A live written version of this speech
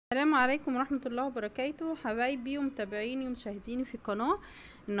السلام عليكم ورحمة الله وبركاته حبايبي ومتابعيني ومشاهديني في القناة.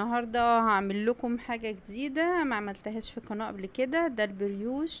 النهاردة هعمل لكم حاجة جديدة ما عملتهاش في القناة قبل كده. ده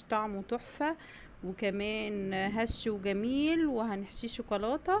البريوش، طعمه تحفة وكمان هش وجميل، وهنحشيه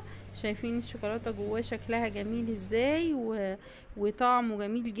شوكولاتة. شايفين الشوكولاتة جواه شكلها جميل ازاي وطعمه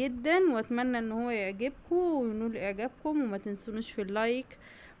جميل جدا، واتمنى ان هو يعجبكم وينول اعجابكم، وما تنسونوش في اللايك،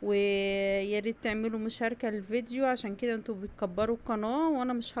 ويا ريت تعملوا مشاركة للفيديو، عشان كده انتوا بتكبروا القناة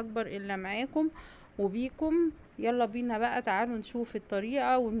وانا مش هكبر الا معاكم وبيكم. يلا بينا بقى، تعالوا نشوف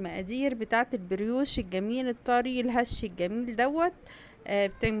الطريقة والمقادير بتاعة البريوش الجميل الطري الهش الجميل دوت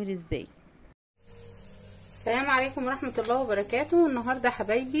بتعمل ازاي. السلام عليكم ورحمة الله وبركاته. النهاردة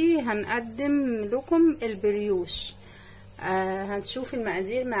حبايبي هنقدم لكم البريوش. هنشوف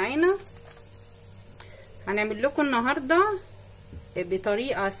المقادير معانا. هنعمل لكم النهاردة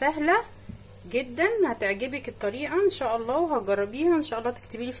بطريقة سهلة جدا، هتعجبك الطريقة ان شاء الله وهتجربيها ان شاء الله.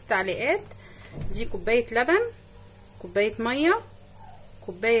 تكتبي لي في التعليقات. دي كوباية لبن، كوباية مية،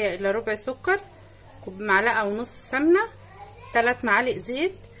 كوباية الا ربع سكر، معلقة ونص سمنة، 3 معالق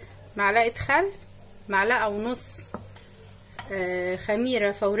زيت، معلقة خل، معلقة ونص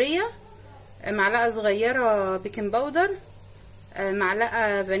خميرة فورية، معلقة صغيرة بيكنج باودر،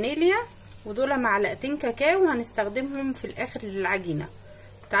 معلقة فانيليا، ودول معلقتين كاكاو هنستخدمهم في الاخر للعجينة.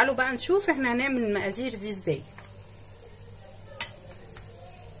 تعالوا بقى نشوف احنا هنعمل المقادير دي ازاي.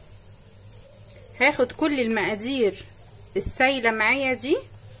 هاخد كل المقادير السايلة معايا دي،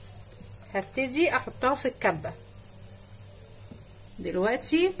 هبتدي احطها في الكبة.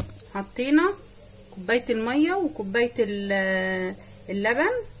 دلوقتي حطينا كوباية المية وكوباية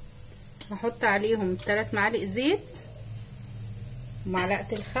اللبن، هحط عليهم 3 معالق زيت ومعلقة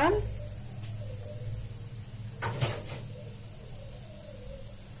الخل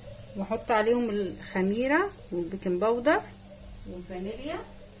واحط عليهم الخميرة والبيكنج باودر والفانيليا،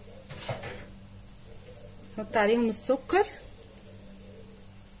 احط عليهم السكر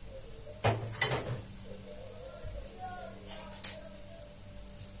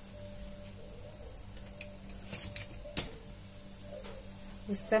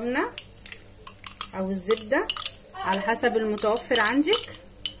والسمنة او الزبدة على حسب المتوفر عندك.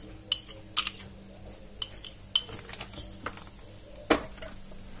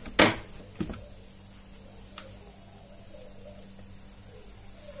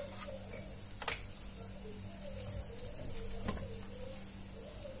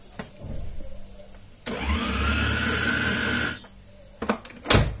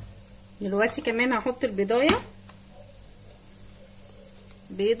 دلوقتي كمان هحط البيضايه،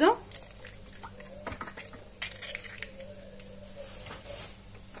 بيضه،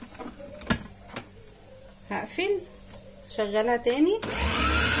 هقفل شغلها تاني.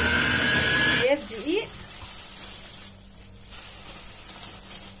 دقيق،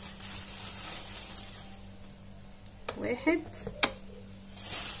 واحد،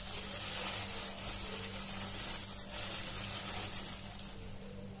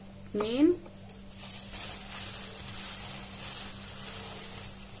 اتنين،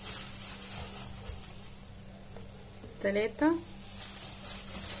 تلاتة،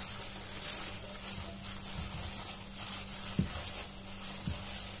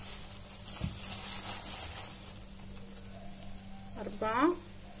 أربعة،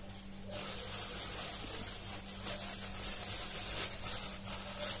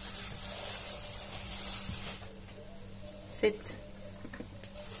 ستة.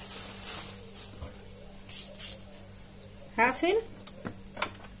 هقفل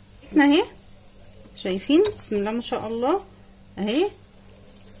اهي. شايفين بسم الله ما شاء الله اهي،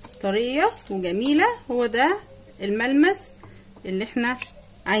 طرية وجميلة. هو ده الملمس اللي احنا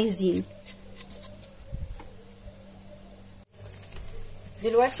عايزينه.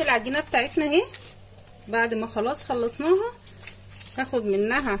 دلوقتي العجينة بتاعتنا اهي، بعد ما خلاص خلصناها هاخد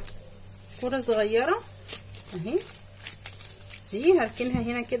منها كرة صغيرة اهي، دي هركنها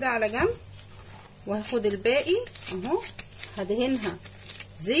هنا كده على جنب، وهاخد الباقي اهو هدهنها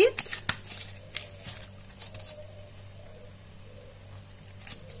زيت.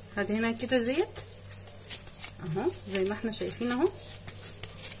 هدهنها كده زيت اهو زي ما احنا شايفين اهو،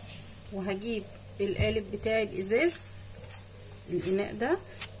 وهجيب القالب بتاعي الازاز، الاناء ده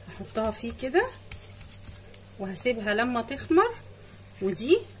هحطها فيه كده وهسيبها لما تخمر.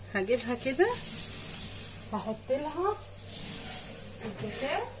 ودي هجيبها كده هحط لها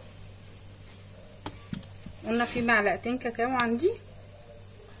الكاكاو، قلنا في معلقتين كاكاو عندي.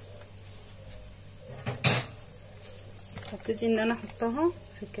 هبتدي ان انا احطها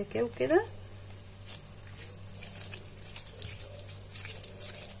في الكاكاو كده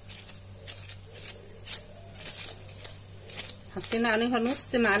حطينا عليها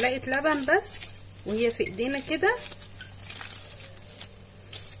نص معلقه لبن بس وهي في ايدينا كده.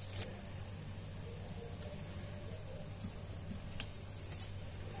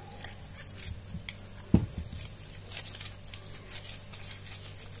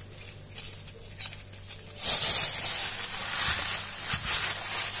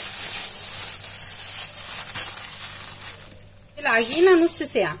 العجينه نص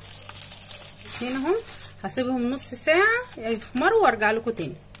ساعه اهم، هسيبهم نص ساعه يخمروا وارجع لكم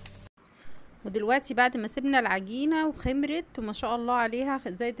تاني. ودلوقتي بعد ما سيبنا العجينه وخمرت وما شاء الله عليها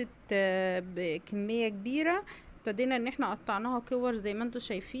زادت بكميه كبيره، ابتدينا ان احنا قطعناها كور زي ما انتم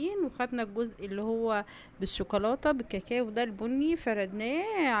شايفين، وخدنا الجزء اللي هو بالشوكولاته بالكاكاو ده البني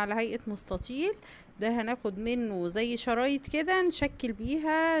فردناه على هيئه مستطيل. ده هناخد منه زي شرايط كده نشكل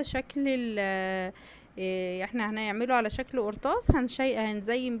بيها شكل احنا هنعمله على شكل قرطاس،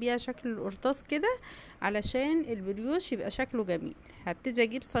 هنزين بيها شكل القرطاس كده علشان البريوش يبقى شكله جميل. هبتدي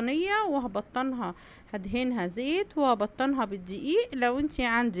اجيب صينيه وهبطنها، هدهنها زيت وهبطنها بالدقيق. لو انتي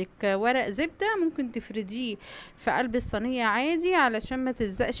عندك ورق زبده ممكن تفرديه في قلب الصينيه عادي علشان ما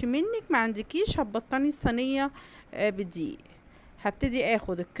تلزقش منك، ما عندكيش هتبطني الصينيه بالدقيق. هبتدي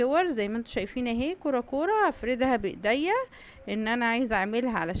اخد الكور زي ما انتم شايفين اهي كوره كوره، هفردها بايديا ان انا عايزه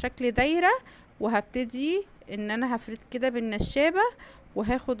اعملها على شكل دايره، وهبتدي ان انا هفرد كده بالنشابه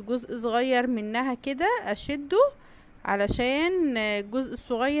وهاخد جزء صغير منها كده اشده علشان الجزء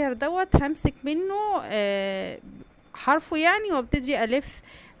الصغير دوت همسك منه حرفه يعني، وابتدي الف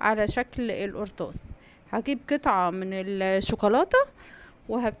على شكل القرطاس. هجيب قطعه من الشوكولاته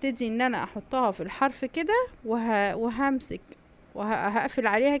وهبتدي ان انا احطها في الحرف كده وهمسك وهقفل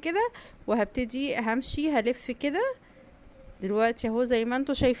عليها كده وهبتدي همشي هلف كده. دلوقتي اهو زي ما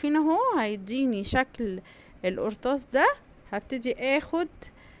انتوا شايفين اهو هيديني شكل القرطاس ده. هبتدي اخد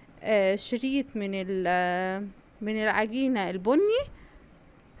شريط من العجينة البني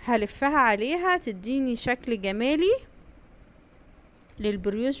هلفها عليها تديني شكل جمالي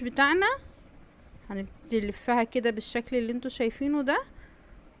للبريوش بتاعنا. هنبتدي نلفها كده بالشكل اللي انتوا شايفينه ده،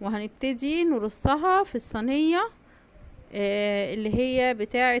 وهنبتدي نرصها في الصينية اللي هي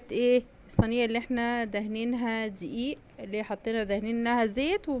بتاعة ايه، الصينية اللي احنا دهنينها دقيق، اللي حطينا دهنينها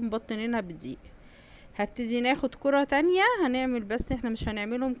زيت ومبطنينها بالدقيق. هبتدي ناخد كرة تانية هنعمل، بس احنا مش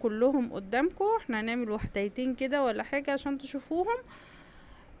هنعملهم كلهم قدامكم، احنا هنعمل وحدتين كده ولا حاجة عشان تشوفوهم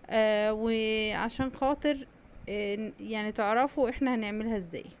وعشان خاطر يعني تعرفوا احنا هنعملها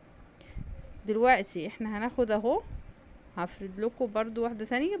ازاي. دلوقتي احنا هناخد اهو، هفرد لكم برضو واحدة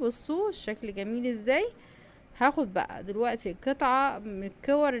تانية. بصوا الشكل جميل ازاي. هاخد بقى دلوقتي قطعة من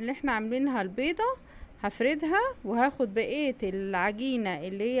الكور اللي احنا عاملينها البيضة هفردها، وهاخد بقية العجينة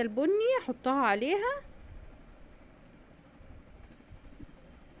اللي هي البني احطها عليها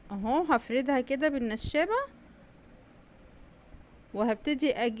اهو، هفردها كده بالنشابة،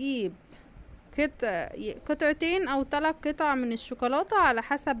 وهبتدي اجيب قطعتين او 3 قطع من الشوكولاتة على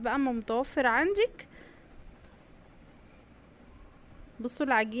حسب بقى ما متوفر عندك. بصوا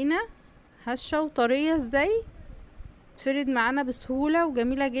العجينة هشة وطرية ازاي، تفرد معانا بسهولة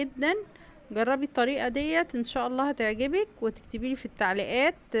وجميلة جدا. جربي الطريقة ديت ان شاء الله هتعجبك، وتكتبي لي في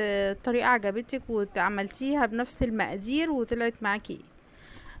التعليقات الطريقة عجبتك وعملتيها بنفس المقادير وطلعت معاكي.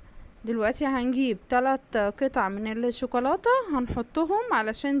 دلوقتي هنجيب 3 قطع من الشوكولاتة هنحطهم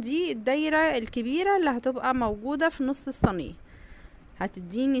علشان دي الدايرة الكبيرة اللي هتبقى موجودة في نص الصينية،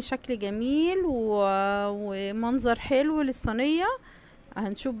 هتديني شكل جميل ومنظر حلو للصينية.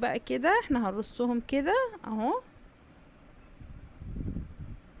 هنشوف بقى كده احنا هنرصهم كده اهو.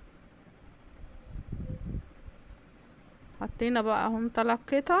 حطينا بقى اهم 3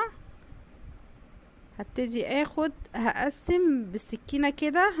 قطع. هبتدي هقسم بالسكينة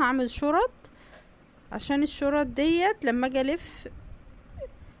كده، هعمل شرط عشان الشرط ديت لما اجي الف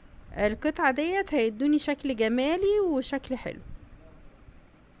القطعة ديت هيدوني شكل جمالي وشكل حلو.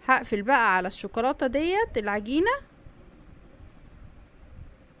 هقفل بقى على الشوكولاتة ديت العجينة،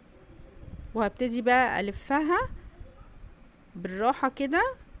 وهبتدي بقى الفها بالراحة كده.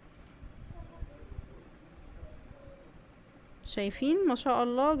 شايفين ما شاء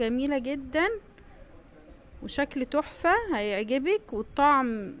الله جميلة جدا وشكل تحفة هيعجبك،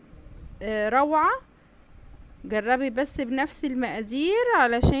 والطعم روعة. جربي بس بنفس المقادير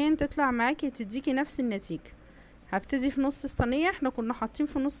علشان تطلع معاكي تديكي نفس النتيجة. هبتدي في نص الصينية، احنا كنا حاطين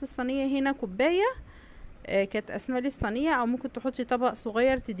في نص الصينية هنا كوباية كانت اسمال الصينية، او ممكن تحطي طبق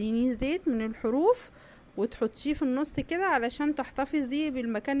صغير تدينيه زيت من الحروف وتحطيه في النص كده علشان تحتفظي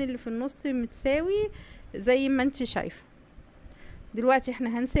بالمكان اللي في النص متساوي زي ما انت شايفة. دلوقتي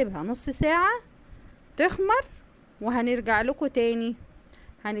احنا هنسيبها نص ساعة تخمر وهنرجع لكم تاني.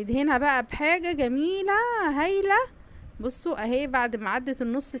 هندهنها بقى بحاجة جميلة هايلة بصوا اهي بعد ما عدت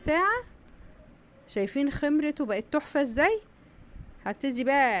النص ساعة، شايفين خمرت وبقت تحفة ازاي. هبتدي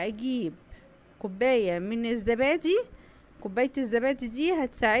بقى اجيب كوباية من الزبادي. كوباية الزبادي دي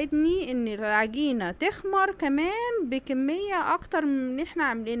هتساعدني ان العجينة تخمر كمان بكمية اكتر من اللي احنا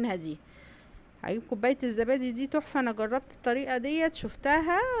عاملينها دي. هجيب كوباية الزبادي دي تحفة. انا جربت الطريقة ديت،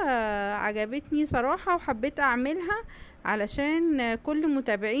 شفتها عجبتني صراحة وحبيت اعملها علشان كل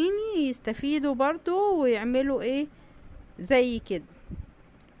متابعيني يستفيدوا برضو ويعملوا ايه زي كده.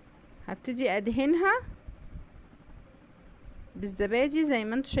 هبتدي ادهنها بالزبادي زي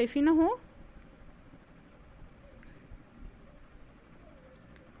ما انتوا شايفين اهو.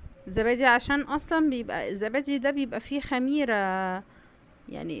 الزبادي عشان اصلا بيبقى الزبادي ده بيبقى فيه خميرة،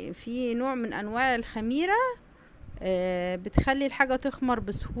 يعني في نوع من انواع الخميرة بتخلي الحاجة تخمر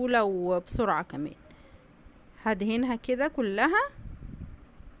بسهولة وبسرعة كمان. هدهنها كده كلها،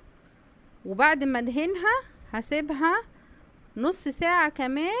 وبعد ما ادهنها هسيبها نص ساعة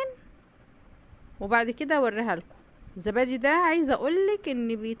كمان وبعد كده اوريها لكم. الزبادي ده عايزه اقولك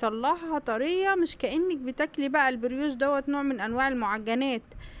ان بيطلعها طريه، مش كانك بتاكلي بقى البريوش دوت نوع من انواع المعجنات،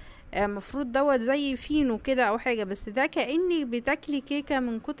 مفروض دوت زي فينو كده او حاجه، بس ده كانك بتاكلي كيكه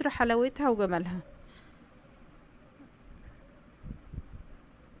من كتر حلاوتها وجمالها.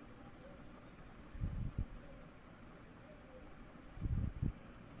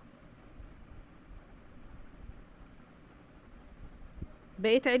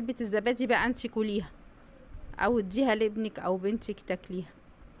 بقيت علبه الزبادي بقى انتي كليها او اديها لابنك او بنتك تاكليها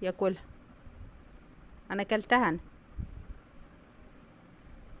ياكلها. انا كلتها انا.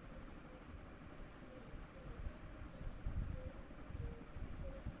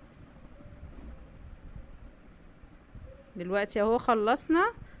 دلوقتي اهو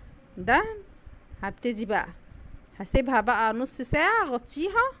خلصنا ده. هبتدي بقى هسيبها بقى نص ساعة،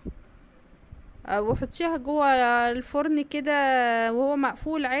 غطيها وحطيها جوه الفرن كده وهو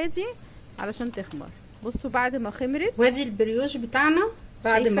مقفول عادي علشان تخمر. بصوا بعد ما خمرت، وادي البريوش بتاعنا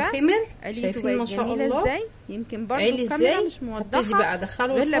بعد ما خمر. شايفين ما شاء الله ازاي. يمكن برضو الكاميرا مش موضحه. ابتدي بقى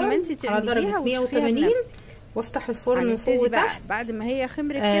ادخله غير لما انت تعمليها على درجه 180 وافتح الفرن من فوق وتحت. بعد ما هي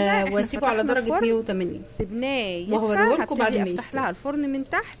خمرت كده واسيبه على درجه 180 سيبناه يدفى. هبتدي افتح لها الفرن من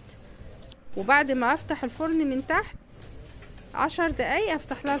تحت، وبعد ما افتح الفرن من تحت 10 دقايق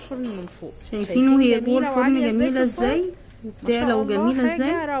افتح لها الفرن من فوق. شايفين وهي جوه الفرن جميله ازاي وبتعلى وجميله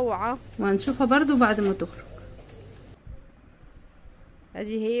ازاي. حاجه روعه. وهنشوفها برضو بعد ما تخرج.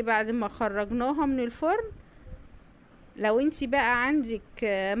 ادي هي بعد ما خرجناها من الفرن. لو انتي بقى عندك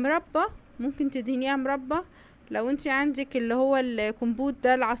مربى ممكن تدهنيها مربى. لو انتي عندك اللي هو الكمبوت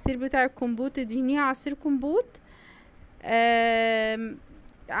ده، العصير بتاع الكمبوت، تدهنيها عصير كمبوت.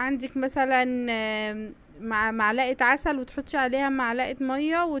 عندك مثلا مع معلقة عسل وتحطي عليها معلقة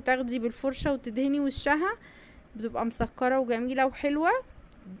مية وتاخدي بالفرشة وتدهني وشها، بتبقى مسكرة وجميلة وحلوة،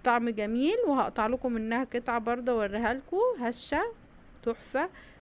 طعم جميل. وهقطع لكم منها قطعة برضه اوريها لكم هشة تحفة.